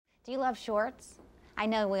Do you love shorts? I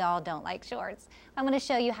know we all don't like shorts. I'm going to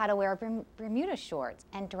show you how to wear Bermuda shorts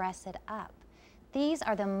and dress it up. These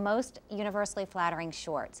are the most universally flattering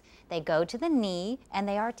shorts. They go to the knee and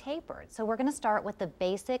they are tapered. So we're going to start with the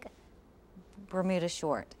basic Bermuda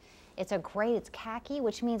short. It's khaki,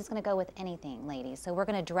 which means it's going to go with anything, ladies. So we're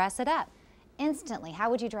going to dress it up instantly.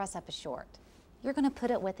 How would you dress up a short? You're going to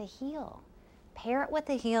put it with a heel. Pair it with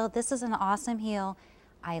a heel. This is an awesome heel.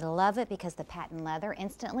 I love it because the patent leather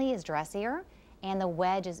instantly is dressier and the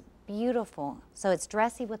wedge is beautiful. So it's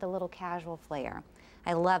dressy with a little casual flair.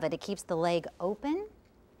 I love it. It keeps the leg open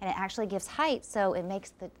and it actually gives height, so it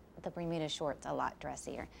makes the Bermuda shorts a lot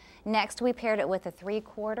dressier. Next, we paired it with a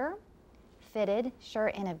 3/4 fitted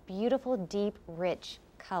shirt in a beautiful, deep, rich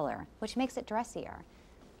color, which makes it dressier.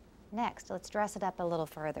 Next, let's dress it up a little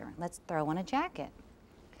further. Let's throw on a jacket.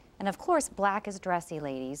 And of course, black is dressy,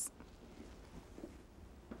 ladies.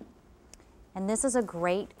 And this is a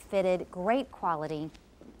great fitted, great quality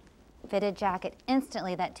fitted jacket.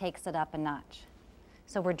 Instantly, that takes it up a notch.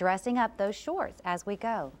 So we're dressing up those shorts as we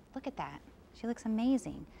go. Look at that. She looks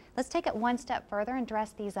amazing. Let's take it one step further and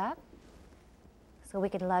dress these up. So we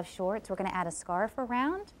could love shorts. We're going to add a scarf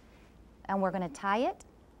around, and we're going to tie it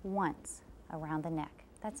once around the neck.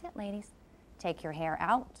 That's it, ladies. Take your hair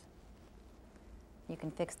out. You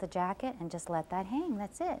can fix the jacket and just let that hang.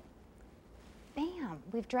 That's it. Bam!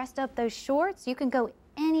 We've dressed up those shorts. You can go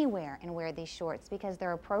anywhere and wear these shorts because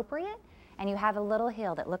they're appropriate and you have a little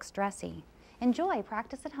heel that looks dressy. Enjoy,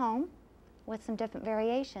 practice at home with some different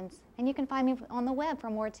variations, and you can find me on the web for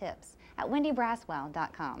more tips at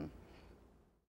wendybraswell.com.